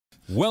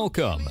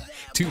Welcome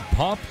to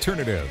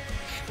Popternative,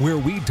 where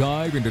we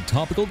dive into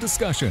topical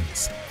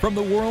discussions from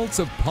the worlds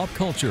of pop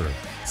culture,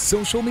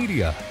 social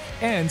media,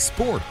 and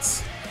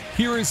sports.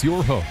 Here is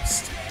your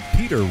host,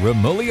 Peter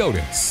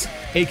Remoliotis,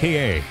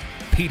 aka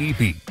PD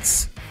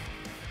Beats.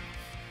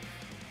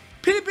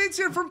 PD Beats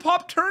here from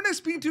Popternative,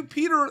 speaking to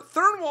Peter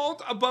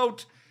Thurnwald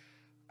about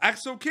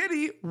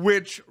XOKitty,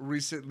 which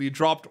recently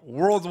dropped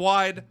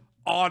worldwide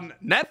on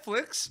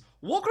Netflix.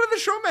 Welcome to the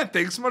show, man.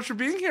 Thanks so much for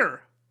being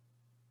here.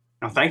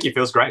 Oh, thank you.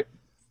 Feels great.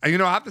 And, you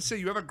know, I have to say,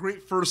 you have a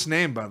great first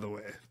name, by the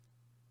way.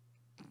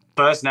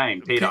 First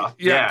name, Peter.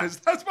 Yeah, because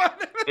that's my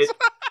name.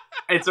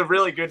 It's a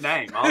really good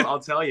name.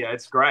 I'll tell you,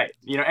 it's great.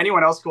 You know,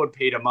 anyone else called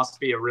Peter must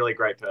be a really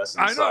great person.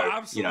 I know,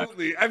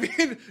 absolutely. You know. I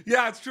mean,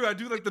 yeah, it's true. I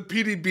do like the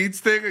PD Beats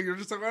thing, and you're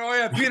just like, oh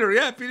yeah, Peter,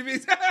 yeah, PD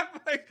Beats.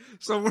 Like,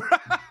 so,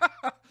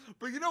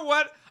 but you know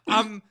what?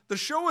 The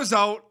show is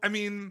out. I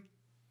mean,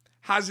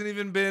 hasn't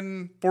even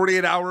been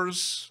 48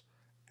 hours,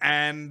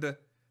 and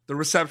the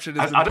reception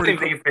has been pretty. I don't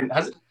think it's been.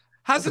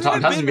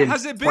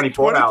 Has it been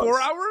 24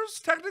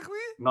 hours technically?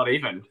 Not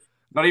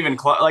even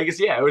close. Like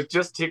it was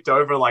just ticked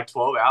over like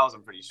 12 hours.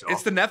 I'm pretty sure.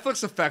 It's the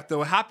Netflix effect,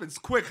 though. It happens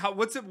quick.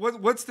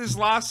 What's this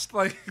last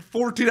like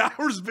 14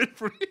 hours been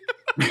for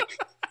you?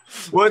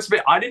 Well,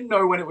 I didn't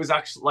know when it was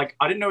actually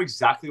I didn't know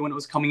exactly when it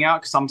was coming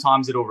out, because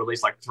sometimes it'll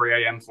release like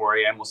 3 a.m., 4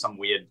 a.m. or some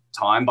weird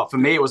time. But for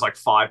me, it was like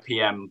 5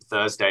 p.m.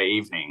 Thursday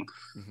evening.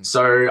 Mm-hmm.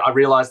 So I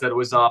realized that it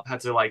was up, had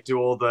to like do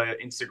all the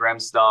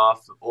Instagram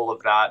stuff, all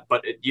of that.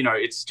 But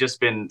it's just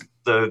been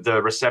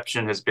the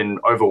reception has been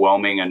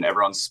overwhelming, and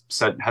everyone's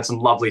had some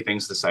lovely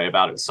things to say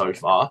about it so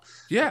far.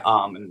 Yeah.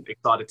 And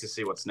excited to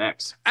see what's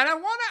next. And I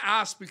want to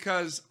ask,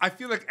 because I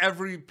feel like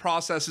every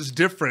process is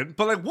different,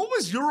 but like, what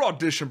was your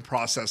audition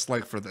process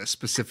like for this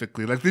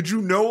specifically? Like, did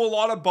you know a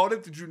lot about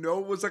it? Did you know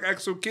it was like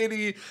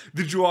XOKitty?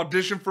 Did you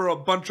audition for a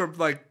bunch of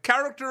like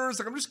characters?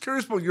 Like, I'm just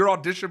curious about your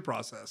audition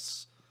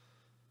process.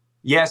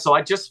 Yeah, so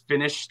I just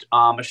finished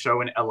a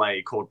show in LA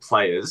called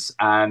Players,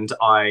 and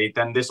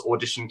then this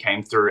audition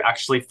came through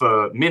actually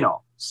for Minna,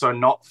 so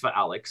not for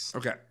Alex.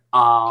 Okay.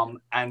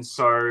 And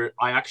so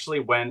I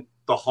actually went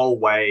the whole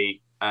way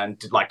and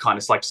did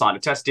signed a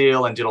test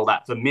deal and did all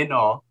that for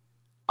Minna.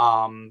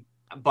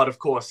 But of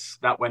course,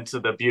 that went to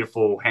the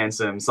beautiful,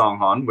 handsome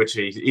Song-han, which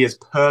he is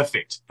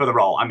perfect for the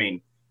role. I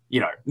mean,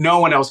 no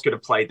one else could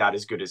have played that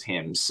as good as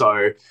him.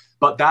 So,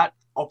 but that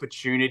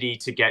opportunity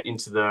to get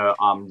into the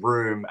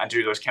room and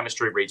do those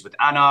chemistry reads with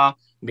Anna,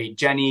 meet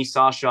Jenny,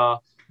 Sasha,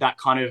 that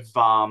kind of,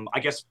 I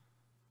guess,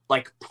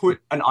 like put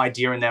an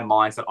idea in their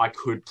minds that I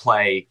could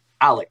play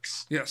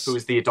Alex, yes, who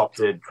is the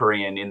adopted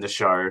Korean in the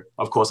show.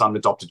 Of course, I'm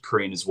adopted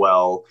Korean as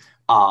well.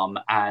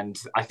 And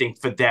I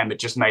think for them, it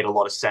just made a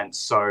lot of sense.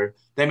 So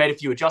they made a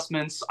few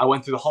adjustments. I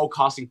went through the whole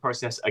casting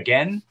process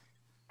again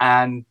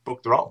and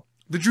booked the role.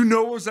 Did you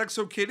know it was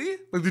XOKitty?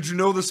 Like, did you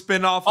know the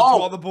spinoff of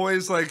All the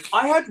Boys? Like,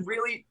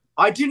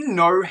 I didn't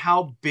know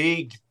how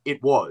big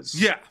it was.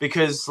 Yeah.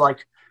 Because,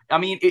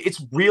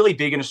 it's really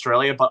big in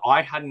Australia, but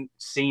I hadn't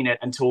seen it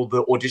until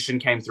the audition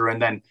came through, and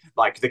then,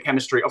 the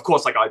chemistry. Of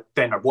course, I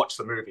watched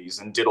the movies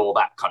and did all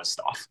that kind of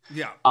stuff.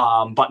 Yeah.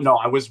 But no,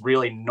 I was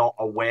really not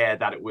aware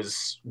that it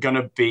was going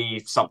to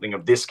be something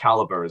of this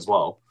caliber as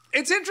well.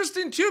 It's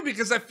interesting, too,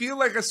 because I feel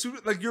like it's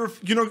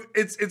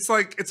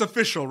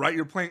official, right?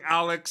 You're playing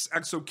Alex,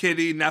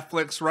 XOKitty,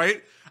 Netflix,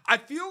 right? I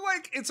feel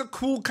like it's a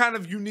cool kind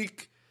of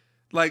unique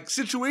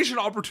situation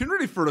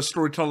opportunity for a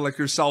storyteller like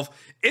yourself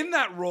in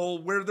that role,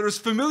 where there's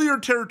familiar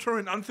territory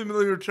and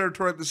unfamiliar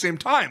territory at the same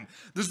time.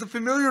 There's the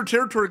familiar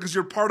territory because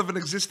you're part of an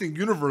existing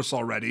universe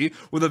already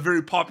with a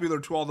very popular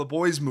To All the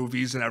Boys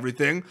movies and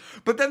everything.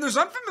 But then there's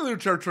unfamiliar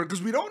territory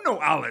because we don't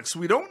know Alex.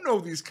 We don't know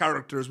these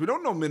characters. We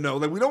don't know Minna.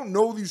 We don't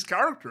know these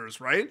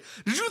characters, right?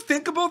 Did you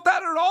think about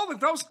that at all?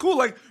 That was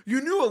cool. You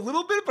knew a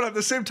little bit, but at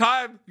the same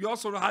time, you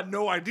also had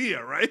no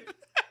idea, right?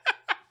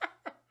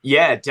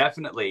 Yeah,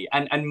 definitely.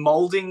 And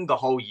molding the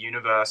whole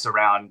universe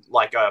around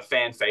a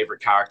fan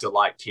favorite character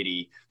like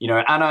Kitty.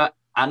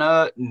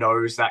 Anna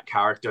knows that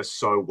character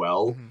so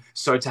well. Mm-hmm.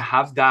 So to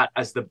have that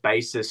as the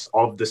basis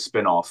of the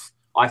spinoff,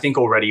 I think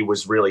already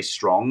was really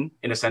strong,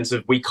 in a sense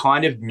of we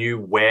kind of knew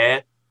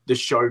where the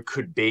show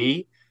could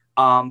be.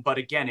 But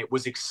again, it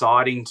was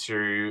exciting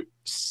to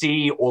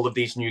see all of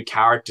these new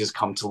characters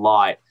come to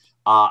light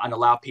and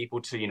allow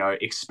people to,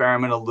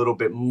 experiment a little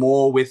bit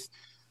more with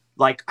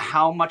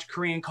how much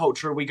Korean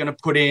culture are we going to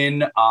put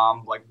in?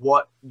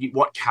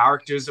 What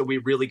characters are we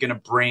really going to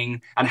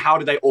bring? And how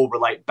do they all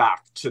relate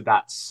back to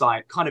that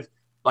kind of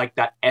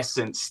that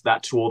essence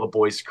that To All the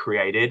Boys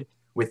created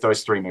with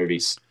those 3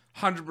 movies?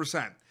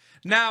 100%.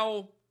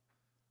 Now,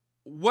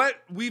 what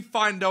we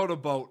find out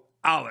about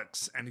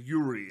Alex and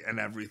Yuri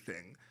and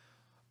everything,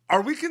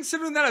 are we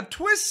considering that a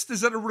twist?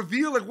 Is that a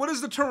reveal? What is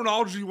the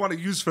terminology you want to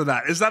use for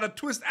that? Is that a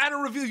twist and a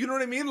reveal? You know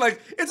what I mean?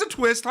 It's a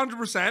twist,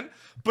 100%,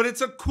 but it's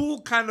a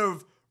cool kind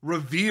of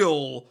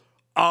reveal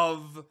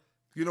of,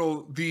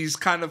 these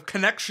kind of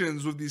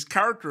connections with these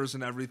characters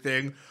and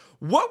everything.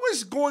 What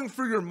was going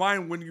through your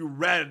mind when you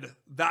read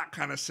that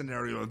kind of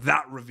scenario,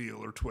 that reveal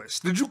or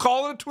twist? Did you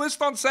call it a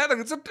twist on set?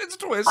 It's a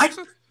twist.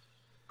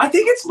 I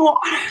think it's more.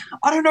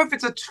 I don't know if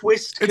it's a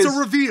twist. It's a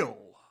reveal.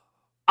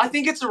 I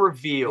think it's a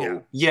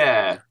reveal.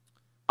 Yeah.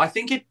 I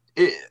think it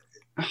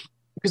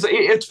because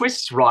a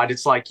twist's right.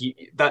 It's like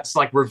that's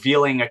like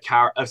revealing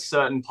a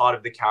certain part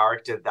of the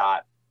character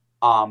that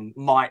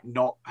might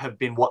not have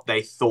been what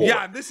they thought.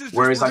 Yeah, this is just,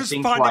 we're just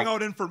finding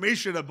out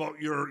information about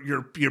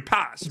your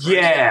past. Right?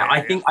 Yeah,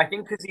 I think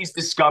because he's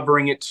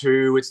discovering it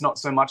too. It's not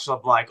so much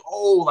of like,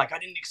 oh, like I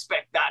didn't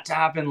expect that to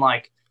happen.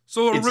 Like,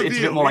 so it's a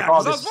bit more like, oh, I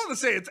was going to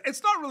say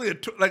it's not really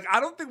like I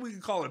don't think we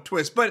can call it a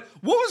twist. But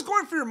what was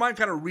going through your mind,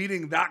 kind of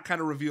reading that kind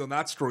of reveal in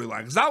that storyline?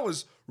 Because that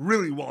was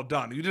really well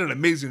done. You did an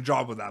amazing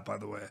job with that, by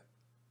the way.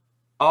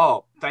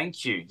 Oh,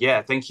 thank you.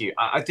 Yeah, thank you.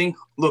 I think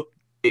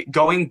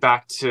going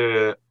back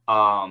to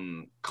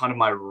kind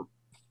of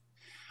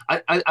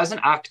as an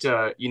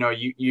actor, you know,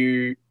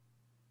 you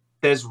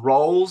there's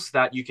roles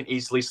that you can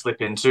easily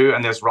slip into,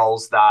 and there's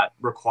roles that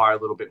require a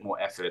little bit more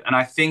effort. And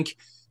I think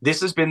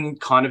this has been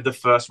kind of the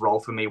first role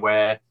for me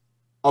where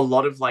a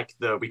lot of like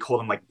we call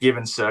them like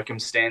given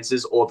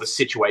circumstances or the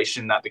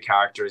situation that the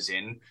character is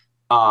in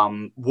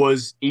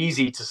was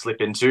easy to slip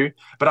into.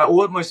 But I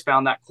almost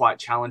found that quite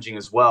challenging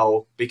as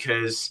well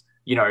because,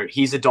 you know,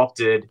 he's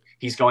adopted.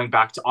 He's going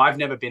back to, I've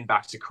never been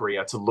back to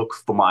Korea to look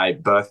for my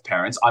birth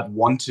parents. I've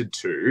wanted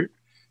to,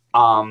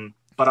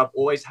 but I've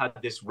always had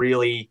this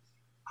really,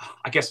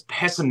 I guess,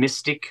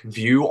 pessimistic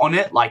view on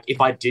it. Like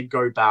if I did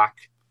go back,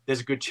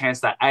 there's a good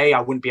chance that A,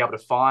 I wouldn't be able to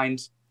find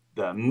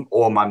them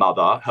or my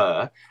mother,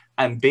 her,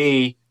 and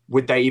B,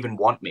 would they even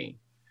want me?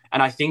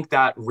 And I think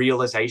that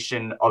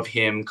realization of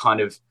him kind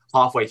of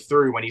halfway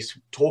through when he's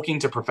talking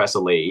to Professor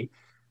Lee,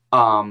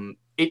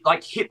 it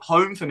like hit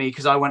home for me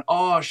because I went,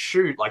 oh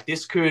shoot, like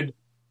this could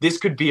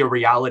be a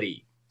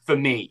reality for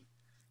me.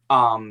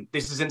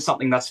 This isn't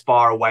something that's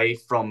far away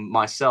from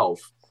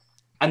myself.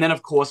 And then,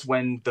 of course,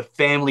 when the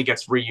family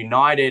gets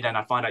reunited and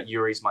I find out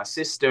Yuri's my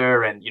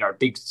sister and, you know,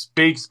 big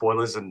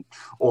spoilers and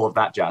all of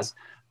that jazz,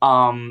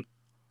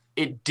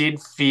 it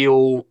did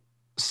feel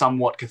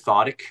somewhat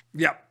cathartic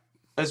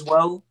as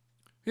well,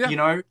 you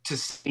know,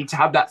 to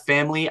have that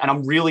family. And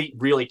I'm really,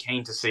 really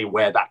keen to see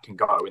where that can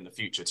go in the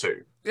future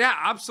too. Yeah,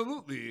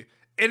 absolutely.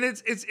 And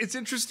it's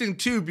interesting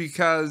too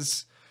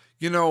because,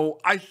 you know,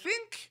 I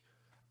think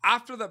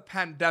after the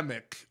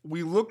pandemic,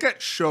 we look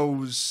at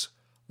shows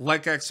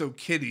like Exo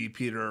Kitty,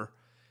 Peter,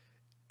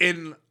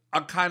 in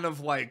a kind of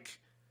like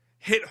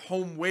hit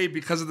home way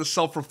because of the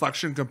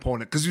self-reflection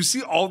component. Because you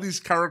see all these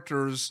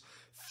characters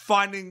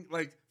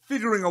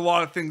figuring a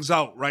lot of things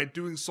out, right?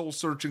 Doing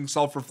soul-searching,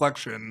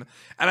 self-reflection.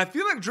 And I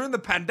feel like during the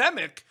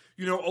pandemic,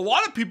 you know, a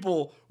lot of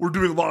people were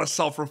doing a lot of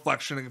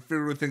self-reflection and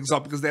figuring things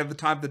out because they have the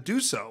time to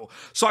do so.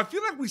 So I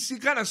feel like we see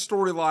kind of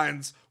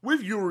storylines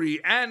with Yuri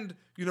and,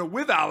 you know,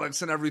 with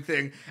Alex and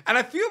everything. And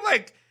I feel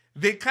like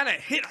they kind of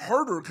hit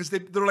harder because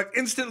they're like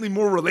instantly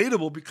more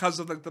relatable because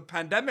of like the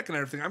pandemic and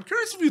everything. I'm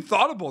curious if you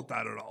thought about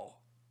that at all.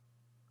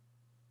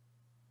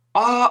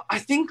 I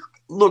think,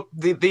 look,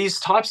 these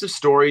types of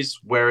stories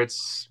where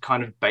it's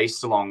kind of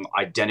based along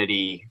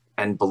identity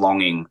and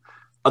belonging,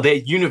 they're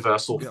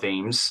universal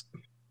themes.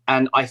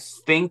 And I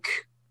think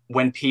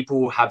when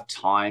people have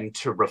time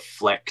to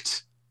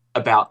reflect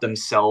about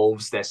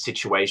themselves, their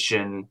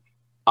situation,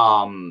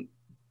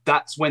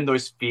 that's when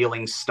those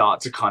feelings start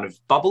to kind of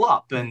bubble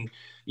up. And,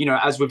 you know,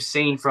 as we've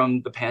seen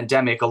from the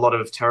pandemic, a lot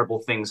of terrible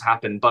things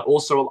happen, but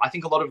also I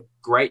think a lot of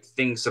great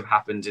things have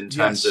happened in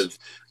terms of,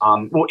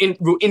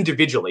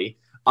 individually.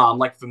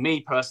 Like for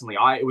me personally,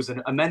 it was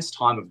an immense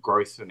time of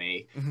growth for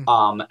me.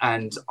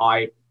 And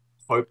I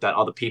hope that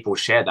other people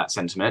share that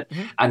sentiment.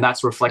 And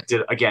that's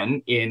reflected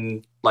again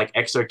in like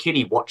Exo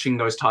Kitty, watching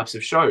those types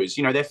of shows.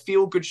 You know, they're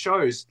feel-good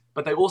shows,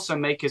 but they also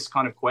make us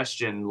kind of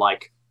question,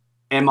 like,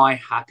 am I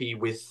happy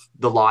with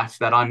the life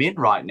that I'm in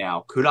right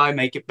now? Could I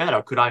make it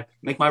better? Could I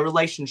make my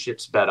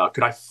relationships better?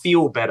 Could I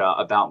feel better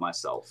about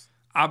myself?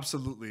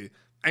 Absolutely.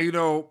 And you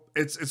know,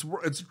 it's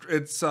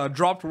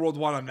dropped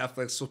worldwide on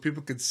Netflix so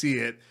people can see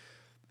it.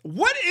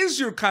 What is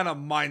your kind of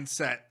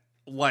mindset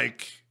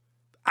like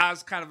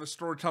as kind of a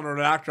storyteller and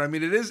an actor? I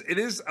mean, it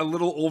is a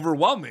little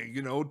overwhelming,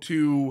 you know,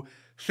 to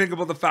think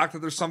about the fact that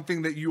there's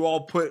something that you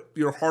all put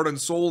your heart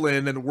and soul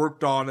in and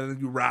worked on, and then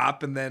you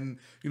wrap, and then,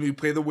 you know, you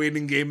play the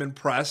waiting game and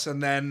press,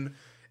 and then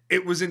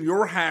it was in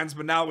your hands,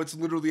 but now it's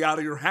literally out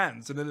of your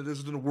hands, and then it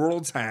is in the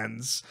world's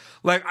hands.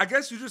 Like, I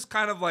guess you just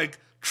kind of like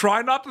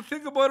try not to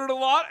think about it a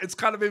lot. It's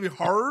kind of maybe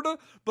hard,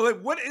 but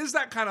like, what is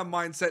that kind of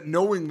mindset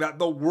knowing that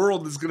the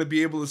world is going to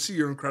be able to see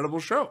your incredible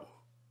show?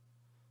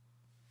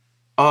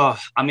 I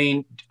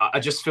mean, I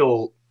just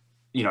feel,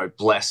 you know,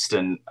 blessed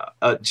and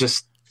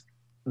just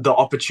the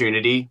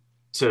opportunity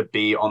to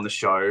be on the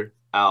show,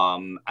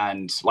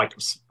 and like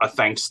a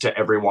thanks to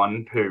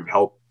everyone who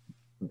helped,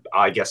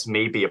 I guess,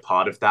 me be a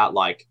part of that.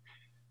 Like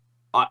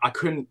I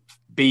couldn't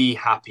be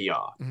happier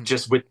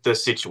just with the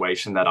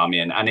situation that I'm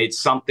in. And it's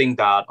something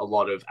that a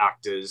lot of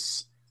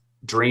actors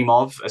dream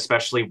of,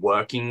 especially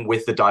working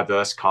with the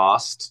diverse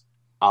cast,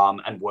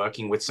 and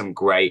working with some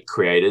great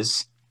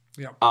creators.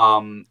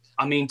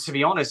 I mean, to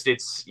be honest,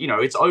 it's, you know,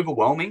 it's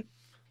overwhelming,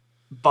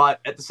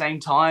 but at the same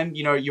time,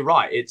 you know, you're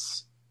right.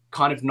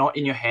 kind of not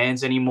in your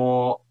hands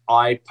anymore.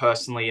 I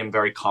personally am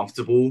very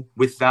comfortable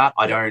with that.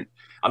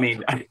 I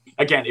mean,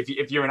 again,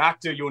 if you're an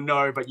actor, you'll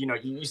know, but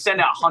you send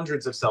out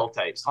hundreds of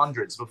self-tapes,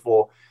 hundreds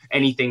before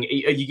anything,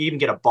 you even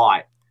get a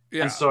bite.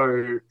 Yeah. And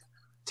so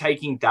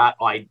taking that,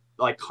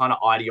 kind of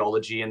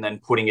ideology and then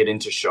putting it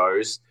into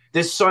shows,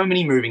 there's so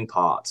many moving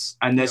parts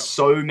and there's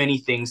so many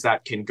things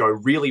that can go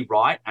really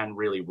right and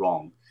really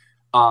wrong.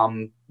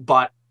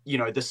 But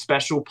the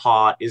special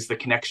part is the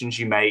connections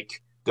you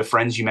make, the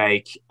friends you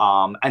make,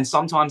 and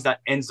sometimes that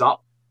ends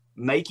up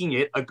making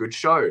it a good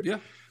show. Yeah.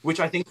 Which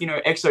I think,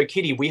 Exo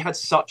Kitty, we had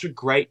such a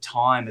great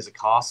time as a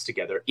cast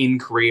together in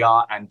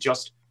Korea and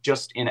just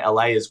in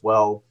LA as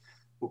well.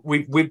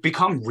 We've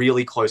become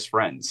really close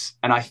friends.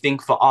 And I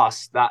think for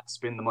us, that's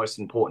been the most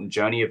important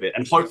journey of it.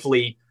 And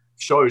hopefully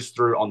shows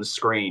through on the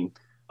screen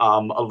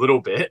a little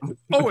bit.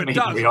 Oh, it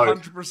does,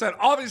 100%.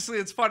 Obviously,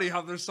 it's funny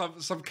how there's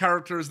some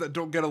characters that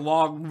don't get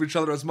along with each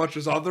other as much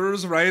as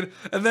others, right?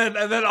 And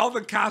then all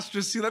the cast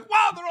just see like,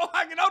 wow, they're all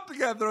hanging out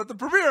together at the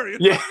premiere.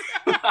 Yeah.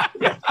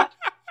 Yeah.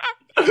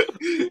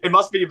 It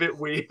must be a bit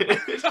weird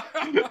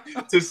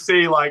to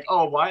see like,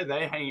 oh, why are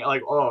they hanging out?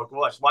 Like, oh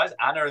gosh, why is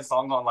Anna and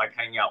Songon like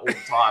hanging out all the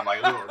time?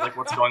 Like, oh, like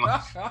what's going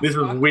on? This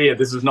is weird.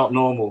 This is not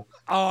normal.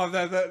 Oh,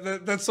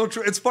 that's so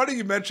true. It's funny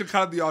you mentioned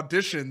kind of the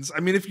auditions. I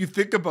mean, if you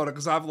think about it,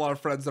 because I have a lot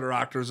of friends that are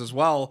actors as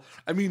well.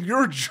 I mean,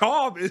 your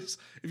job is,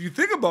 if you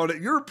think about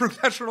it, you're a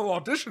professional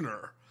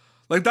auditioner.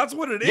 Like that's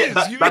what it is.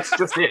 That's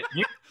just it.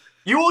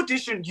 You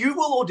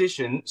will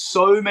audition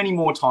so many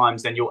more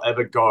times than you'll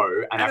ever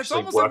go and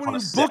actually work like when on a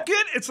you set. book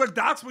it, it's like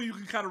that's when you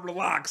can kind of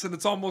relax, and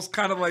it's almost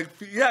kind of like,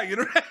 yeah,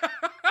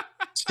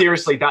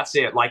 Seriously, that's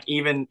it. Like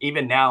even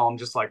now, I'm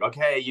just like,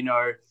 okay,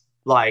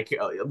 like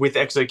with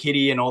Exo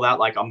Kitty and all that,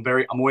 like I'm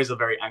always a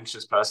very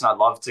anxious person. I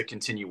love to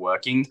continue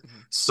working,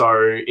 so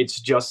it's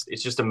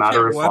just a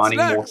matter of finding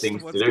more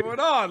things to do. What's going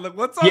on? Like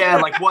what's up? Yeah,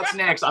 like what's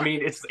next? I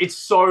mean, it's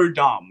so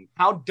dumb.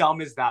 How dumb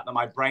is that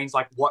my brain's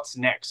like, what's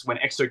next? When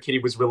Exo Kitty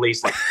was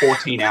released like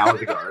 14 hours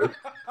ago,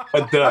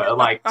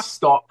 like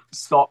stop,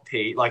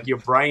 Pete. Like your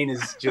brain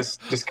is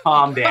just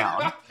calm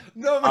down.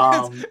 No,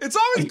 man, it's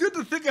always good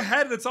to think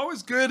ahead, and it's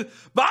always good.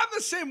 But I'm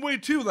the same way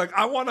too. Like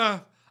I want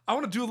to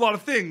do a lot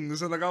of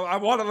things, and like I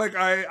want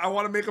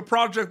to make a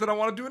project, that I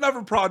want to do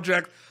another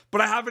project, but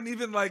I haven't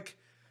even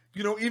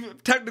even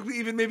technically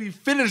even maybe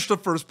finished the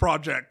first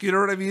project. You know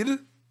what I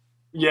mean?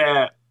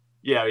 Yeah.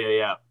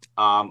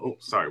 Oh,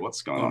 sorry,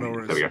 what's going on? No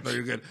worries. There we go. No,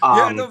 you're good.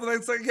 Yeah, no, but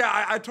it's like,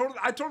 yeah, I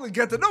totally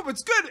get that. No, but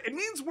it's good. It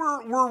means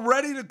we're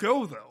ready to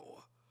go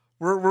though.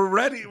 We're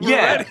ready. We're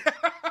ready.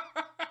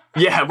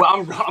 Yeah,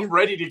 well, I'm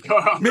ready to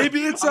go.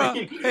 Maybe it's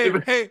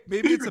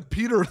maybe it's a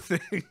Peter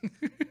thing.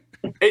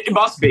 It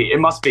must be.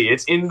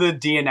 It's in the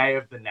DNA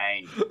of the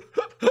name.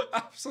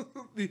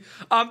 Absolutely.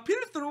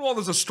 Peter Thurnwald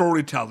is a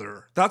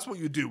storyteller. That's what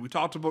you do. We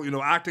talked about,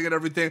 acting and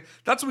everything.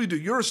 That's what you do.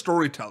 You're a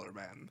storyteller,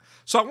 man.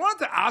 So I wanted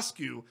to ask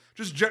you,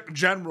 just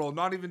general,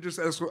 not even just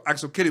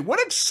Exo Kitty,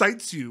 what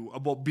excites you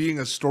about being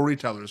a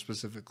storyteller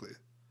specifically?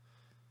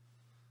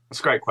 That's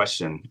a great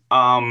question.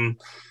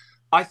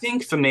 I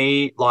think for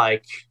me,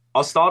 like,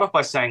 I'll start off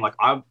by saying, like,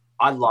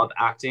 I love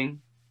acting.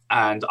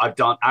 And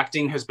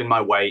acting has been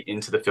my way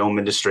into the film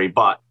industry.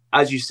 But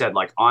as you said,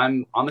 like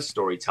I'm a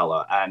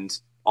storyteller, and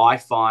I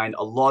find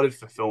a lot of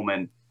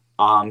fulfillment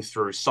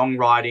through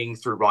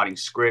songwriting, through writing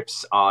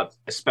scripts,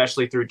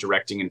 especially through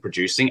directing and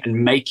producing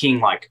and making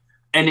like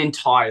an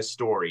entire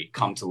story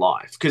come to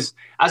life. Because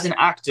as an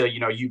actor,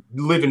 you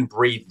live and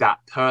breathe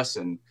that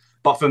person.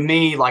 But for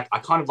me, like I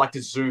kind of like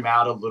to zoom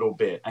out a little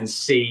bit and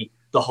see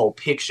the whole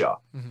picture.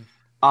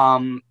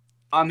 Mm-hmm.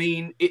 I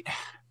mean,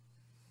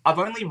 I've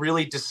only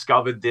really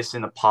discovered this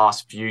in the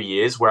past few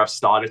years, where I've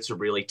started to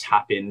really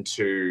tap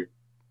into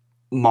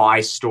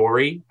my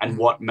story and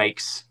what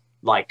makes,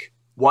 like,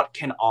 what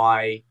can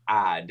I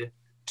add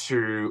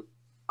to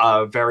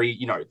a very,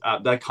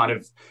 the kind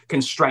of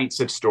constraints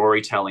of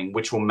storytelling,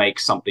 which will make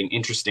something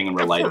interesting and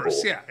relatable. Of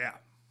course, yeah.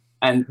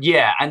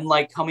 And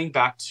like coming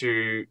back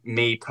to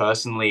me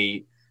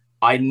personally,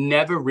 I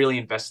never really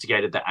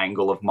investigated the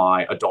angle of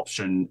my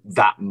adoption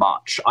that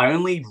much. I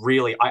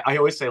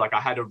always say, like,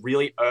 I had a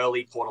really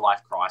early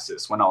quarter-life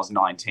crisis when I was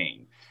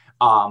 19.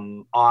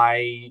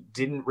 I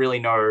didn't really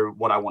know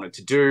what I wanted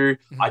to do.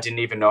 Mm-hmm. I didn't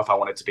even know if I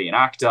wanted to be an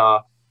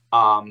actor.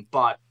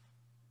 But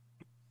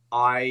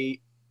I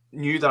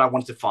knew that I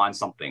wanted to find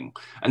something.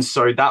 And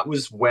so that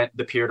was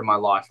the period of my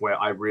life where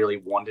I really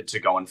wanted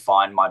to go and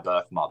find my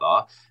birth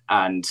mother.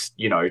 And,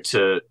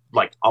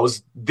 I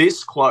was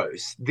this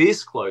close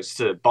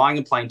to buying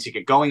a plane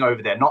ticket, going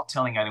over there, not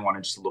telling anyone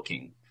and just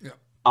looking. Yeah.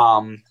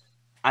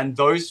 And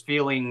those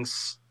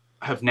feelings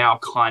have now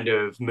kind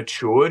of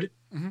matured.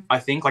 Mm-hmm. I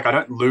think, like, I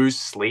don't lose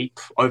sleep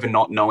over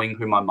not knowing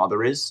who my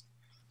mother is,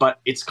 but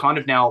it's kind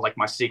of now like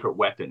my secret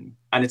weapon.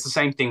 And it's the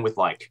same thing with,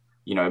 like,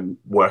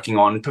 working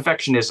on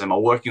perfectionism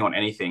or working on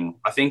anything.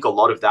 I think a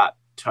lot of that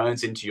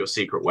turns into your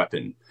secret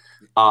weapon.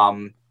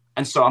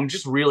 And so I'm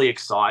just really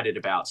excited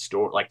about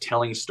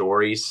telling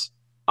stories,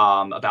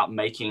 about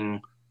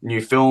making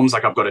new films.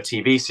 Like I've got a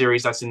TV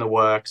series that's in the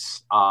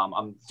works.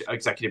 I'm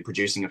executive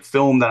producing a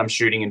film that I'm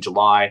shooting in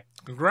July.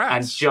 Congrats.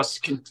 And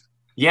just,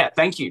 yeah,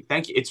 thank you.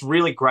 Thank you. It's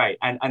really great.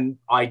 And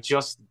I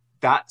just,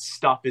 that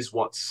stuff is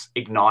what's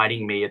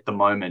igniting me at the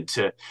moment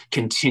to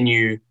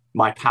continue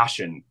my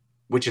passion,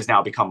 which has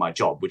now become my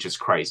job, which is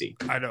crazy.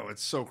 I know,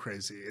 it's so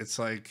crazy. It's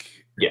like,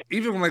 yeah,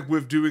 even like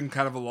with doing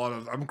kind of a lot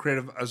of, I'm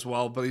creative as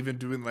well, but even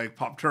doing like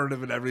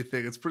Popternative and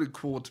everything, it's pretty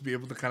cool to be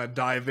able to kind of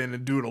dive in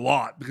and do it a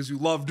lot because you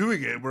love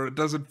doing it, where it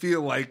doesn't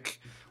feel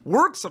like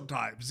work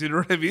sometimes. You know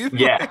what I mean?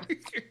 Yeah.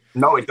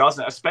 No, it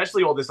doesn't.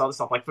 Especially all this other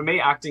stuff. Like for me,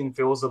 acting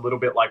feels a little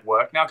bit like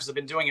work now because I've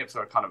been doing it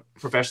for kind of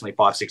professionally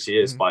 5-6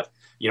 years. But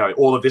you know,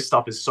 all of this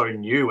stuff is so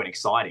new and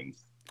exciting.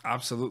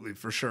 Absolutely,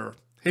 for sure.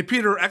 Hey,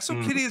 Peter,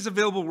 Exo Kitty is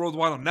available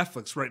worldwide on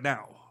Netflix right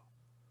now.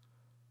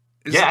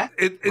 Right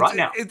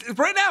now.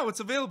 Right now,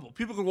 it's available.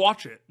 People can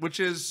watch it, which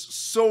is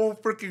so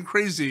freaking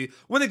crazy.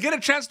 When they get a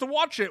chance to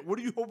watch it, what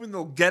are you hoping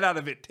they'll get out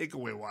of it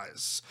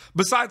takeaway-wise?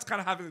 Besides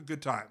kind of having a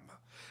good time.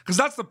 Because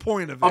that's the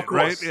point of it,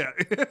 right? Yeah.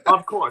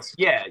 Of course.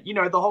 Yeah. You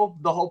know, the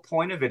whole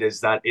point of it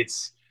is that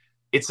it's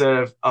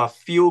a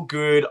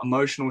feel-good,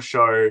 emotional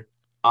show,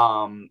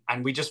 and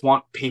we just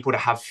want people to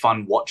have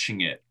fun watching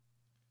it.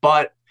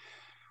 But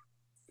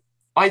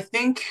I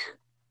think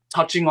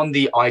touching on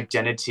the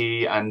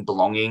identity and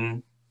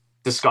belonging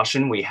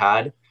discussion we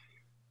had,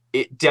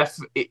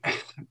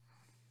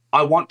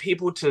 I want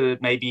people to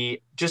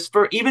maybe just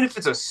for, even if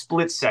it's a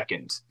split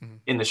second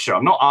in the show,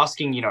 I'm not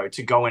asking, you know,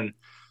 to go and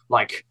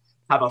like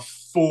have a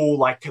full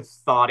like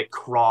cathartic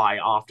cry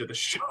after the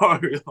show,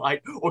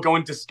 like, or go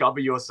and discover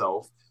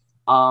yourself.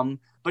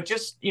 But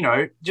just, you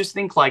know, just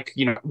think like,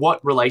 you know,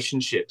 what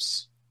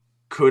relationships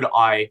could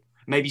I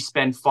maybe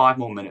spend 5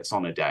 more minutes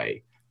on a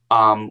day?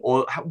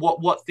 Or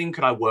what thing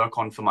could I work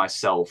on for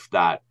myself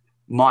that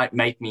might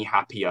make me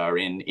happier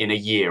in a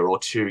year or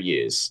 2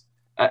 years?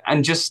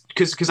 And just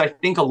because I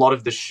think a lot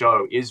of the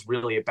show is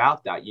really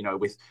about that, you know,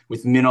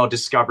 with Minnow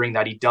discovering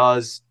that he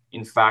does,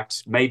 in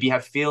fact, maybe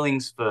have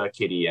feelings for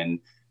Kitty, and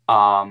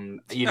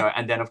you know,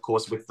 and then of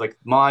course with like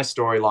my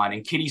storyline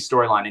and Kitty's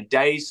storyline and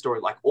Day's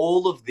story, like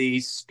all of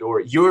these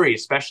stories, Yuri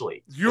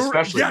especially,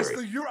 yes, Yuri.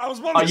 the Yuri. I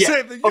was wanting to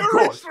say the Yuri. Of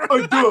course.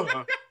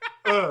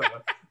 Yeah,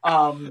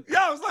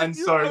 I was like, and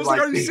so, I was like,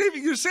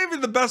 you're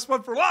saving the best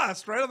one for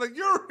last, right? I'm like,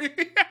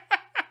 Yuri.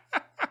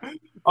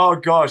 Oh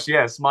gosh,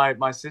 yes,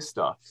 my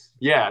sister.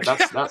 Yeah,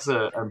 that's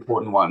an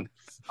important one.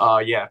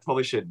 Yeah,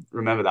 probably should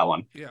remember that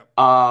one. Yeah.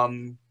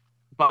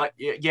 But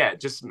yeah,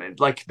 just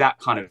like that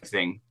kind of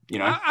thing, you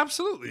know?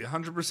 Absolutely,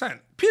 100%.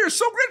 Peter,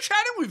 so great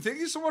chatting with you. Thank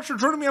you so much for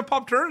joining me on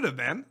Popternative,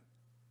 man.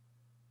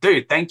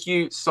 Dude, thank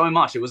you so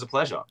much. It was a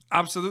pleasure.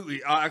 Absolutely.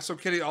 Exo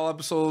Kitty, all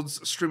episodes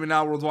streaming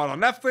now worldwide on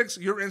Netflix.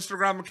 Your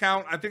Instagram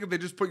account, I think if they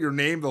just put your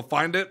name, they'll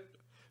find it,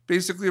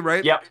 basically,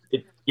 right? Yep.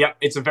 Yep.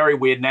 It's a very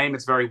weird name.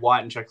 It's very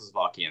white and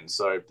Czechoslovakian.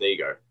 So there you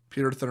go.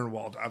 Peter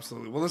Thurnwald,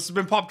 absolutely. Well, this has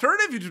been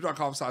Popternative,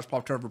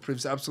 youtube.com/Popternative for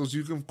previous episodes.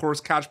 You can, of course,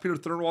 catch Peter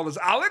Thurnwald as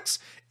Alex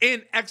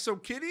in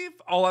Exo Kitty.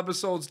 All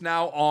episodes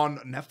now on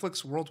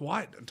Netflix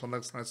worldwide. Until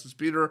next time, this is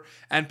Peter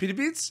and Petey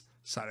Beats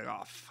signing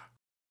off.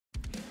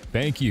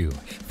 Thank you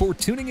for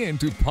tuning in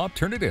to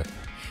Popternative.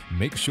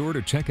 Make sure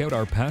to check out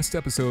our past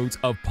episodes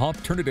of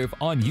Popternative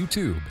on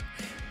YouTube.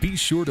 Be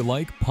sure to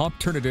like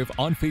Popternative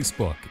on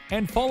Facebook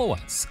and follow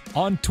us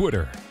on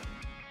Twitter.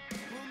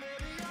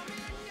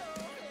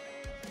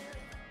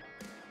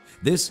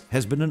 This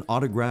has been an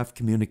Autograph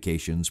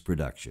Communications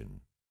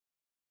production.